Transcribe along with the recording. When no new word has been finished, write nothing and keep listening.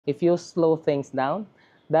If you slow things down,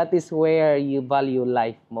 that is where you value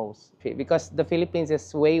life most. Because the Philippines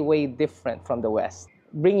is way, way different from the West.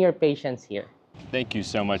 Bring your patience here. Thank you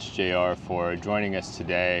so much, JR, for joining us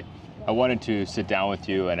today. I wanted to sit down with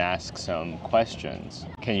you and ask some questions.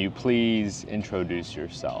 Can you please introduce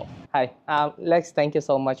yourself? Hi, Lex, thank you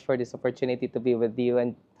so much for this opportunity to be with you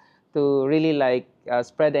and to really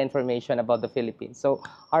spread the information about the Philippines. So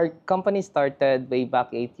our company started way back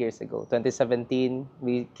 8 years ago, 2017.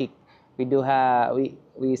 We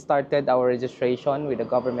started our registration with the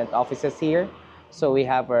government offices here. So we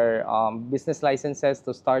have our business licenses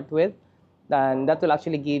to start with. And that will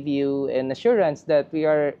actually give you an assurance that we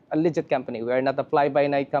are a legit company. We are not a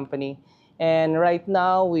fly-by-night company. And right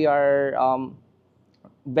now we are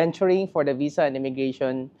venturing for the visa and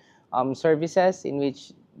immigration services, in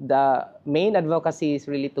which the main advocacy is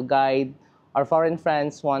really to guide our foreign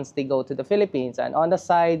friends once they go to the Philippines. And on the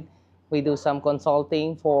side, we do some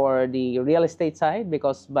consulting for the real estate side,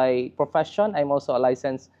 because by profession, I'm also a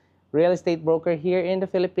licensed real estate broker here in the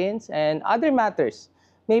Philippines, and other matters.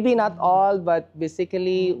 Maybe not all, but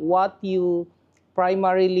basically what you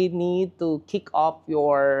primarily need to kick off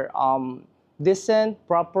your decent,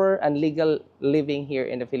 proper, and legal living here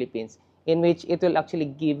in the Philippines, in which it will actually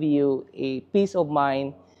give you a peace of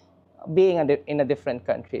mind being in a different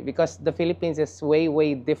country, because the Philippines is way,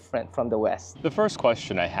 way different from the West. The first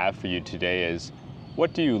question I have for you today is,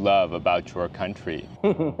 what do you love about your country?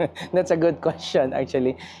 That's a good question,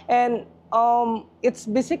 actually. And it's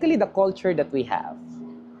basically the culture that we have.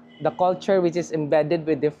 The culture which is embedded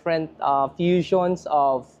with different fusions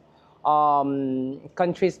of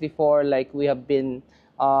countries before. Like we have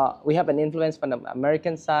an influence from the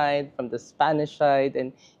American side, from the Spanish side,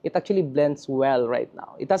 and it actually blends well right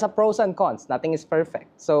now. It has a pros and cons. Nothing is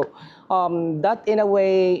perfect. So that, in a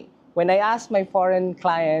way, when I ask my foreign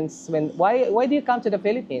clients, why do you come to the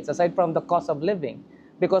Philippines, aside from the cost of living?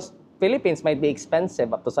 Because Philippines might be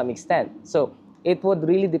expensive up to some extent. So it would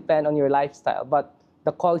really depend on your lifestyle. But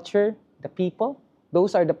the culture, the people,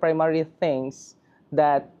 those are the primary things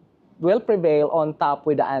that will prevail on top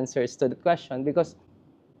with the answers to the question. Because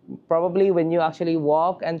probably when you actually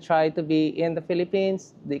walk and try to be in the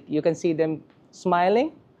Philippines, you can see them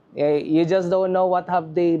smiling. You just don't know what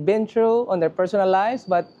have they been through on their personal lives,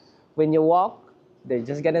 but when you walk, they're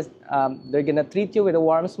gonna treat you with a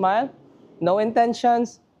warm smile, no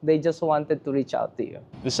intentions. They just wanted to reach out to you.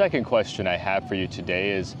 The second question I have for you today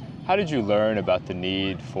is, how did you learn about the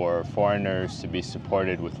need for foreigners to be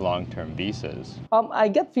supported with long-term visas? I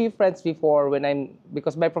get few friends before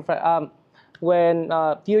because when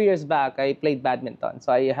a few years back I played badminton,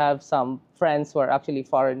 so I have some friends who are actually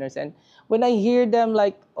foreigners, and when I hear them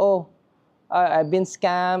like, oh, I've been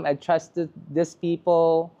scammed, I trusted these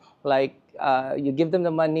people, like you give them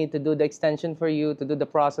the money to do the extension for you, to do the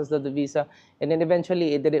process of the visa, and then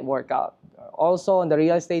eventually it didn't work out. Also on the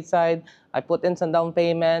real estate side, I put in some down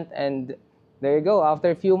payment, and there you go.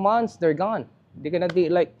 After a few months, they're gone. They're gonna be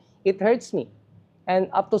like, it hurts me. And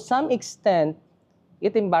up to some extent,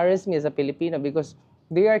 it embarrassed me as a Filipino, because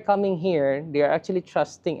they are coming here, they are actually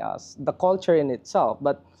trusting us, the culture in itself,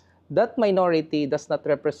 but that minority does not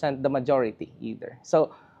represent the majority either.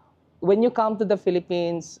 So when you come to the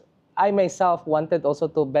Philippines, I myself wanted also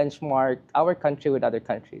to benchmark our country with other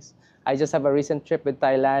countries. I just have a recent trip with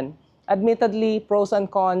Thailand. Admittedly, pros and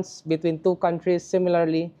cons between two countries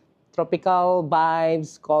similarly. Tropical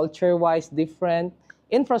vibes, culture-wise different.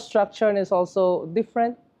 Infrastructure is also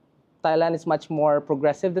different. Thailand is much more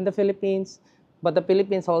progressive than the Philippines, but the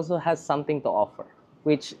Philippines also has something to offer,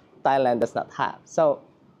 which Thailand does not have. So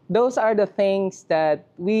those are the things that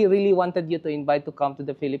we really wanted you to invite to come to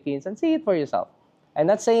the Philippines and see it for yourself. I'm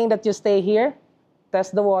not saying that you stay here,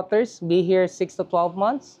 test the waters, be here 6 to 12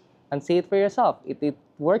 months, and see it for yourself. If it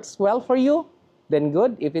works well for you, then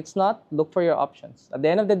good. If it's not, look for your options. At the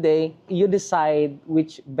end of the day, you decide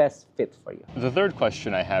which best fit for you. The third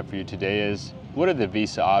question I have for you today is, what are the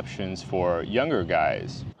visa options for younger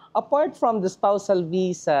guys? Apart from the spousal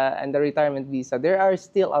visa and the retirement visa, there are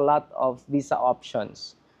still a lot of visa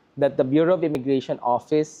options that the Bureau of Immigration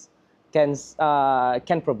Office can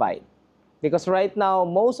provide. Because right now,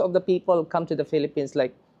 most of the people come to the Philippines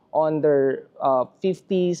like on their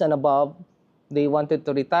 50s and above. They wanted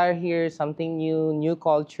to retire here, something new, new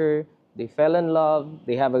culture. They fell in love.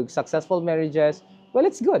 They have a successful marriages. Well,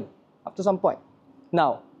 it's good up to some point.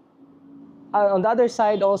 Now, on the other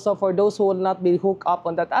side, also for those who will not be hooked up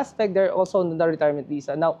on that aspect, they're also on the retirement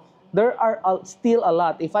visa. Now, there are still a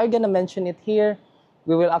lot. If I'm gonna mention it here,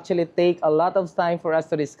 we will actually take a lot of time for us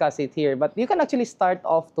to discuss it here. But you can actually start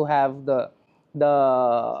off to have the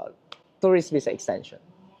tourist visa extension.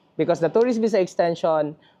 Because the tourist visa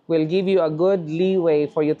extension will give you a good leeway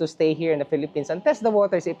for you to stay here in the Philippines and test the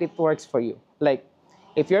waters if it works for you. Like,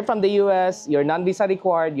 if you're from the US, you're non-visa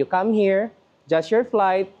required, you come here, just your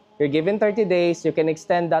flight, you're given 30 days, you can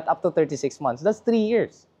extend that up to 36 months. That's 3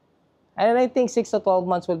 years. And I think 6 to 12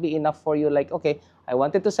 months will be enough for you. Like, okay, I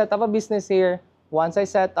wanted to set up a business here. Once I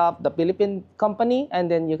set up the Philippine company,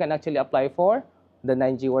 and then you can actually apply for the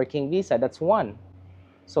 9G working visa. That's one.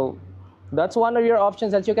 So that's one of your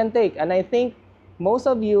options that you can take. And I think most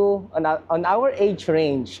of you on our age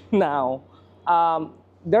range now,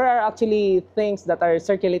 there are actually things that are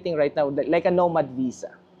circulating right now, like a nomad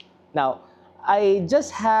visa. Now, I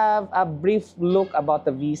just have a brief look about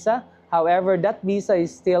the visa. However, that visa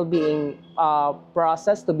is still being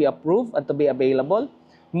processed to be approved and to be available.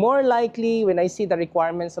 More likely, when I see the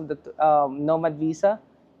requirements of the nomad visa,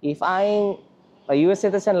 if I'm a US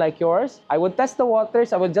citizen like yours, I would test the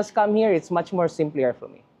waters. I would just come here. It's much more simpler for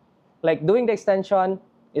me. Like doing the extension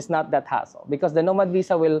is not that hassle because the nomad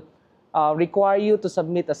visa will require you to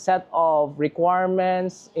submit a set of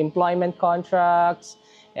requirements, employment contracts,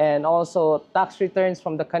 and also tax returns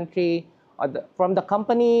from the country, from the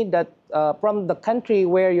company that, from the country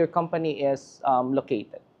where your company is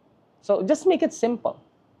located. So just make it simple.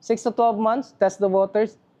 6 to 12 months, test the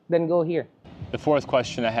waters, then go here. The fourth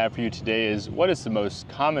question I have for you today is, what is the most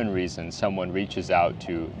common reason someone reaches out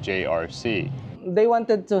to JRC? They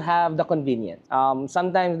wanted to have the convenience.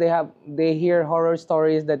 Sometimes they hear horror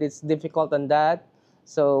stories that it's difficult and that,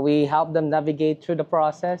 so we help them navigate through the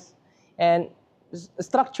process. And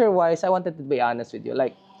structure-wise, I wanted to be honest with you.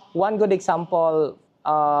 Like one good example,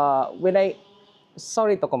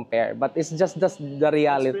 sorry to compare, but it's just the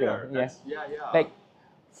reality. Yeah. Like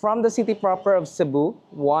from the city proper of Cebu,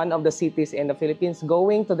 one of the cities in the Philippines,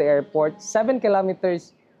 going to the airport, 7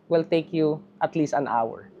 kilometers will take you at least an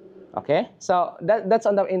hour. Okay, so that's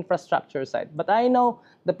on the infrastructure side. But I know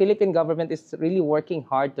the Philippine government is really working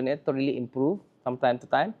hard on it to really improve from time to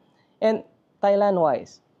time. And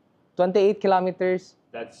Thailand-wise, 28 kilometers.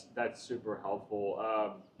 That's super helpful.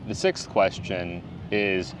 The sixth question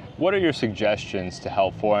is, what are your suggestions to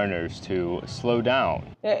help foreigners to slow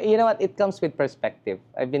down? You know what? It comes with perspective.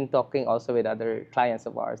 I've been talking also with other clients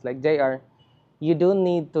of ours. Like, JR, you do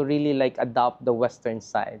need to really like adopt the Western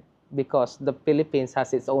side because the Philippines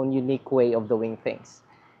has its own unique way of doing things.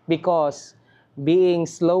 Because being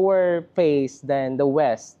slower paced than the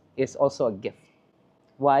West is also a gift.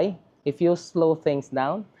 Why? If you slow things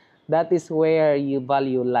down, that is where you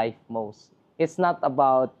value life most. It's not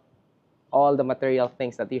about all the material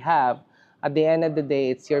things that you have. At the end of the day,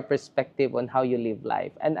 it's your perspective on how you live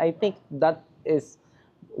life. And I think that is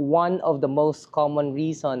one of the most common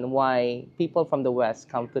reasons why people from the West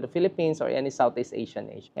come to the Philippines or any Southeast Asian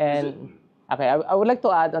nation. And okay, I would like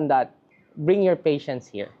to add on that, bring your patience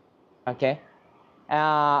here, okay?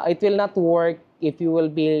 It will not work if you will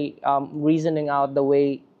be reasoning out the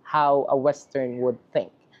way how a Western would think.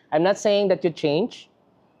 I'm not saying that you change,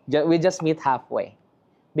 we just meet halfway.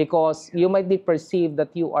 Because you might be perceived that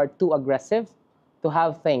you are too aggressive to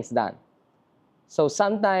have things done. So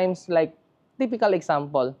sometimes, like, typical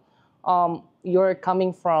example, you're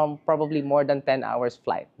coming from probably more than 10 hours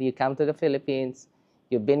flight. You come to the Philippines,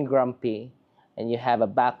 you've been grumpy, and you have a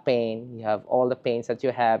back pain, you have all the pains that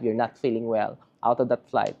you have, you're not feeling well out of that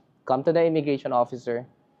flight. Come to the immigration officer,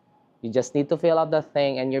 you just need to fill out the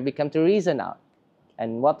thing, and you become to reason out.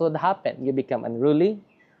 And what would happen? You become unruly,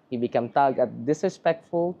 you become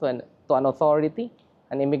disrespectful to an authority,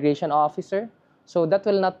 an immigration officer. So that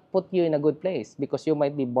will not put you in a good place because you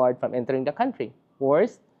might be barred from entering the country.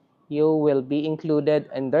 Worse, you will be included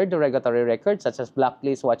in their derogatory records such as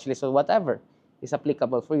blacklist, watchlist, or whatever is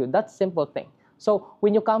applicable for you. That's simple thing. So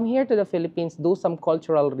when you come here to the Philippines, do some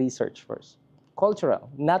cultural research first. Cultural,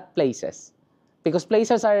 not places. Because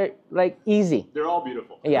places are like easy. They're all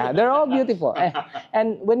beautiful. Yeah, they're all beautiful.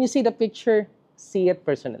 And when you see the picture, see it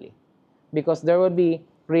personally. Because there would be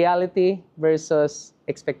reality versus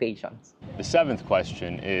expectations. The seventh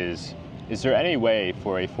question is there any way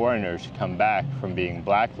for a foreigner to come back from being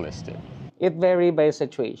blacklisted? It varies by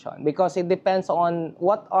situation because it depends on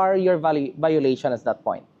what are your violations at that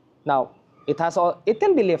point. Now, it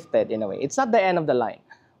can be lifted in a way. It's not the end of the line.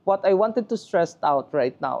 What I wanted to stress out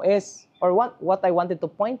right now is, or what I wanted to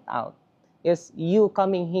point out is you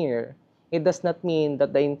coming here, it does not mean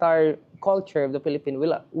that the entire culture of the Philippines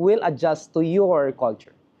will adjust to your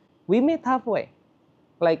culture. We meet halfway.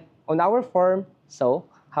 Like on our firm, so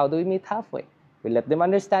how do we meet halfway? We let them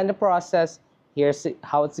understand the process. Here's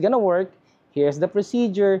how it's gonna work. Here's the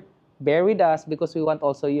procedure. Bear with us because we want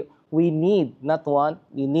also you. We need, not want,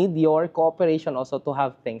 we need your cooperation also to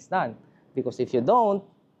have things done. Because if you don't,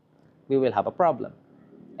 we will have a problem.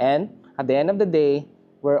 And at the end of the day,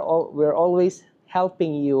 we're always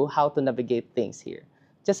helping you how to navigate things here.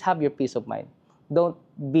 Just have your peace of mind. Don't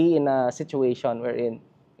be in a situation wherein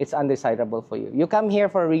it's undesirable for you. You come here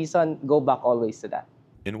for a reason, go back always to that.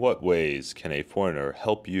 In what ways can a foreigner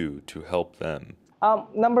help you to help them?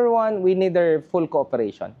 Number one, we need their full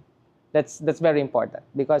cooperation. That's very important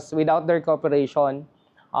because without their cooperation,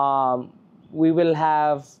 we will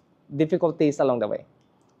have difficulties along the way.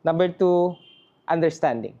 Number two,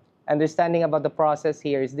 understanding. Understanding about the process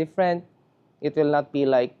here is different. It will not be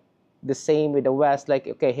like the same with the West, like,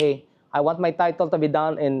 okay, hey, I want my title to be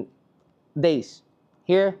done in days.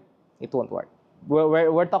 Here, it won't work.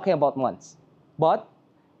 We're talking about months. But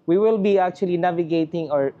we will be actually navigating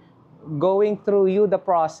or going through you the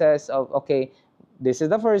process of, okay, this is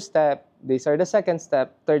the first step, these are the second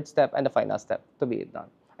step, third step, and the final step to be done.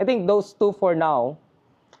 I think those two for now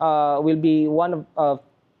will be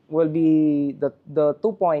the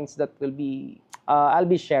 2 points that will be I'll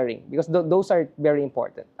be sharing because those are very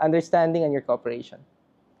important. Understanding and your cooperation.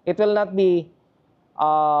 It will not be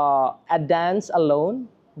a dance alone,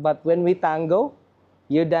 but when we tango,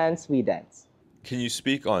 you dance, we dance. Can you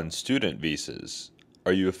speak on student visas?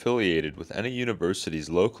 Are you affiliated with any universities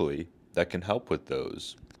locally that can help with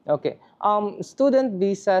those? Okay. Student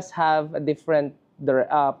visas have different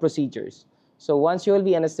procedures. So once you will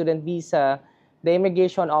be on a student visa, the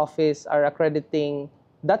immigration office are accrediting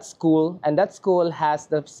that school, and that school has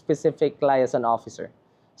the specific liaison officer.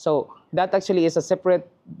 So that actually is a separate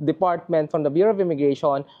department from the Bureau of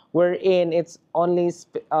Immigration, wherein it's only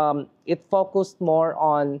it focused more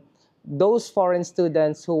on those foreign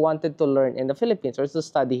students who wanted to learn in the Philippines or to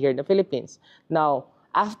study here in the Philippines. Now,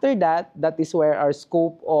 after that, that is where our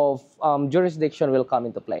scope of jurisdiction will come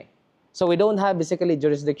into play. So we don't have basically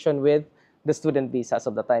jurisdiction with the student visas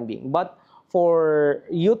of the time being. But for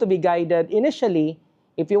you to be guided initially,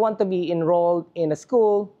 if you want to be enrolled in a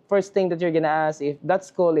school, first thing that you're going to ask if that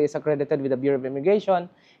school is accredited with the Bureau of Immigration,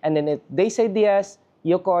 and then if they say yes,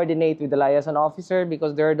 you coordinate with the liaison officer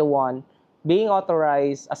because they're the one being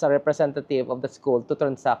authorized as a representative of the school to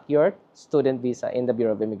transact your student visa in the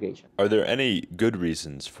Bureau of Immigration. Are there any good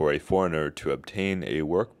reasons for a foreigner to obtain a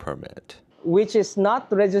work permit? Which is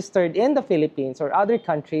not registered in the Philippines or other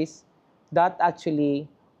countries, that actually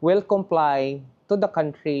will comply to the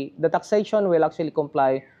country. The taxation will actually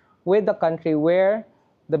comply with the country where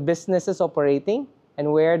the business is operating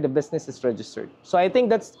and where the business is registered. So I think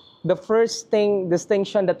that's the first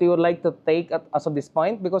distinction that we would like to take as of this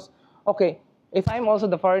point, because okay, if I'm also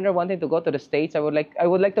the foreigner wanting to go to the States, I would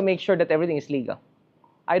like to make sure that everything is legal.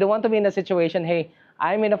 I don't want to be in a situation, hey,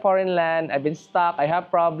 I'm in a foreign land, I've been stuck, I have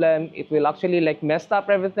problem, it will actually like mess up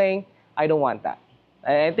everything. I don't want that.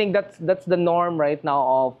 I think that's the norm right now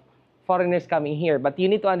of foreigners coming here. But you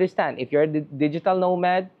need to understand, if you're a digital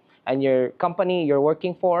nomad and your company you're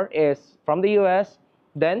working for is from the US,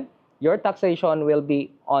 then your taxation will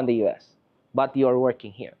be on the US, but you're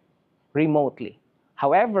working here remotely.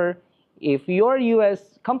 However, if your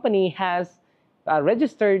US company has a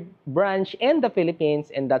registered branch in the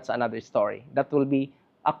Philippines, and that's another story. That will be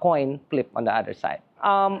a coin flip on the other side.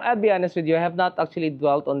 I'll be honest with you, I have not actually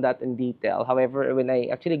dwelt on that in detail. However, when I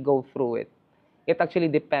actually go through it, it actually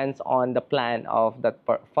depends on the plan of that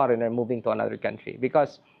foreigner moving to another country.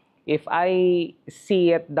 Because if I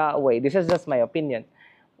see it that way, this is just my opinion,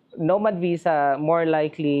 Nomad visa more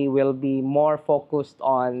likely will be more focused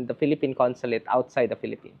on the Philippine consulate outside the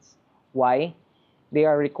Philippines. Why? They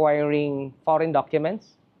are requiring foreign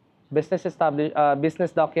documents, business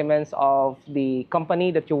documents of the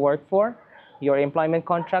company that you work for, your employment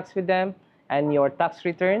contracts with them, and your tax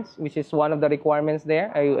returns, which is one of the requirements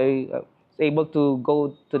there. I was able to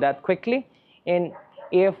go to that quickly. And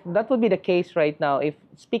if that would be the case right now, if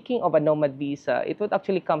speaking of a nomad visa, it would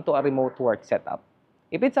actually come to a remote work setup.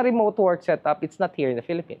 If it's a remote work setup, it's not here in the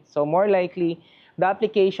Philippines. So more likely, the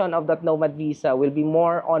application of that nomad visa will be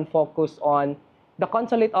more on focus on the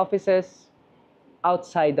consulate offices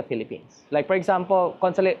outside the Philippines. Like for example,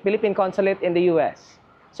 Philippine consulate in the US.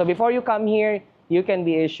 So before you come here, you can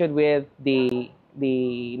be issued with the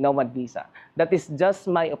nomad visa. That is just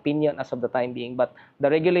my opinion as of the time being, but the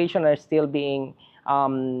regulations are still being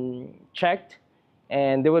checked,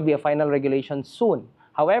 and there will be a final regulation soon.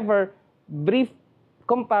 However, brief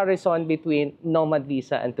comparison between nomad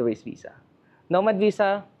visa and tourist visa. Nomad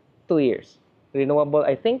visa, 2 years. Renewable,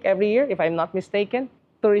 I think, every year, if I'm not mistaken.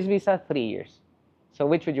 Tourist visa, 3 years. So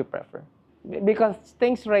which would you prefer? Because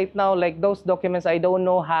things right now, like those documents, I don't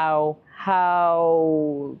know how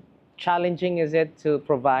challenging is it to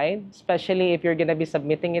provide, especially if you're going to be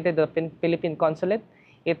submitting it to the Philippine consulate.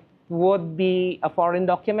 It would be a foreign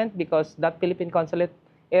document because that Philippine consulate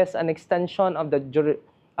is an extension of the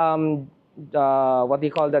what do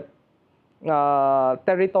you call that,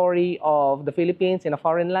 territory of the Philippines in a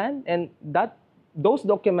foreign land, and that those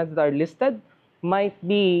documents that are listed might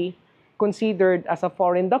be considered as a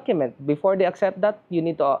foreign document. Before they accept that, you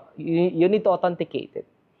need to you need to authenticate it.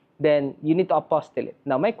 Then you need to apostille it.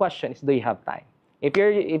 Now my question is, do you have time? If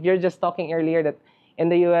you're just talking earlier that in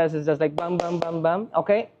the US it's just like bam bam bam bam,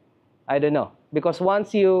 okay, I don't know, because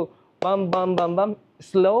once you bam bam bam bam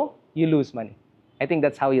slow, you lose money. I think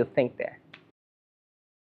that's how you think there.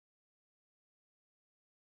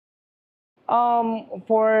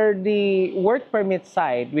 For the work permit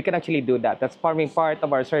side, we can actually do that. That's forming part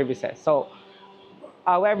of our services. So,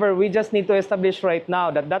 however, we just need to establish right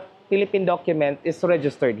now that that Philippine document is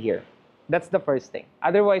registered here. That's the first thing.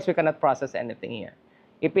 Otherwise, we cannot process anything here.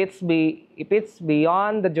 If it's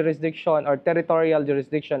beyond the jurisdiction or territorial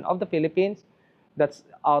jurisdiction of the Philippines, that's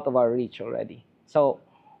out of our reach already. So,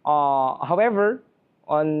 however,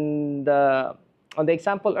 on the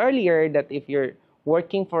example earlier, that if you're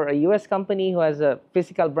working for a U.S. company who has a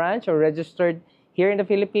physical branch or registered here in the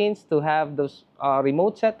Philippines to have those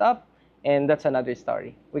remote setup, and that's another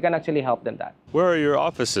story. We can actually help them that. Where are your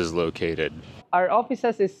offices located? Our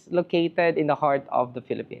offices is located in the heart of the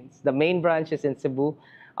Philippines. The main branch is in Cebu.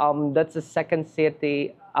 That's the second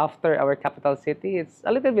city after our capital city. It's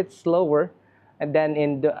a little bit slower, and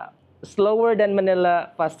then slower than Manila,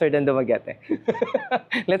 faster than Dumaguete.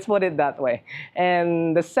 Let's put it that way.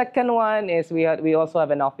 And the second one is we also have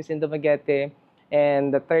an office in Dumaguete,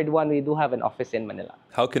 and the third one, we do have an office in Manila.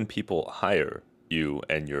 How can people hire you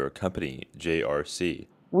and your company, JRC?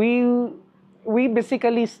 We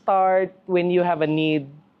basically start when you have a need,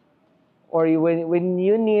 or when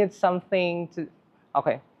you need something to.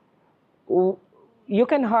 Okay, you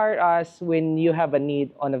can hire us when you have a need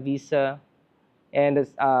on a visa and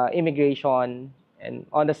immigration, and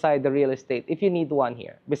on the side, the real estate, if you need one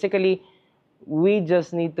here. Basically, we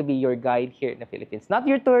just need to be your guide here in the Philippines. Not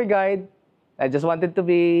your tour guide. I just wanted to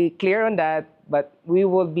be clear on that. But we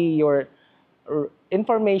will be your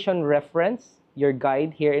information reference, your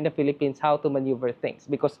guide here in the Philippines, how to maneuver things,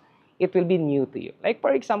 because it will be new to you. Like,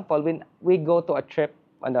 for example, when we go to a trip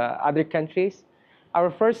on the other countries, our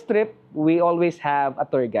first trip, we always have a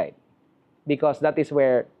tour guide, because that is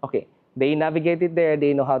where, okay, they navigated there.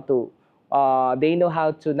 They know how to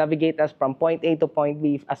navigate us from point A to point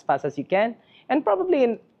B as fast as you can, and probably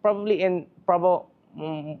in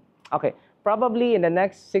the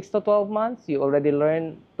next 6 to 12 months, you already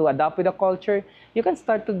learn to adapt with the culture. You can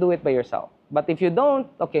start to do it by yourself. But if you don't,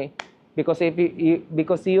 okay, because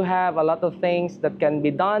because you have a lot of things that can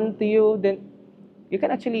be done to you, then you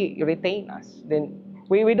can actually retain us. Then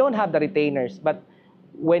we don't have the retainers, but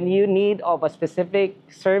when you need of a specific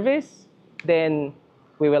service, then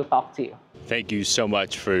we will talk to you. Thank you so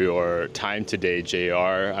much for your time today,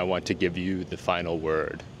 JR. I want to give you the final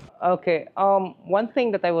word. Okay. One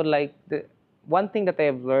thing that I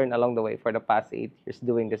have learned along the way for the past 8 years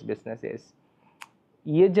doing this business is,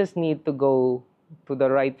 you just need to go to the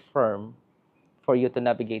right firm for you to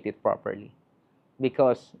navigate it properly.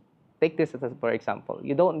 Because take this as for example,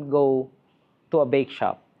 you don't go to a bake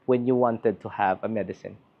shop when you wanted to have a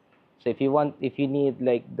medicine. So if you need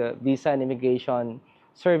like the visa and immigration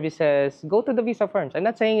services, go to the visa firms. I'm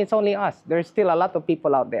not saying it's only us. There's still a lot of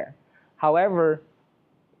people out there. However,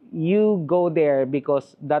 you go there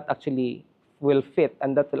because that actually will fit,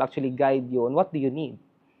 and that will actually guide you on what do you need.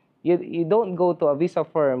 You don't go to a visa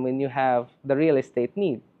firm when you have the real estate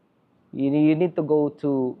need. You need to go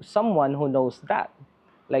to someone who knows that.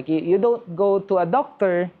 Like you don't go to a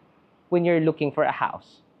doctor when you're looking for a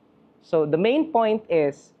house. So the main point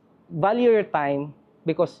is, value your time,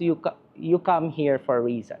 because you come here for a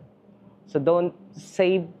reason. So don't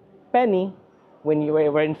save penny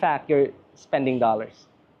where in fact you're spending dollars.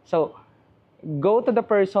 So go to the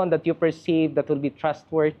person that you perceive that will be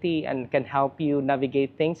trustworthy and can help you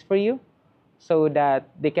navigate things for you, so that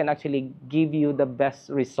they can actually give you the best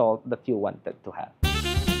result that you wanted to have.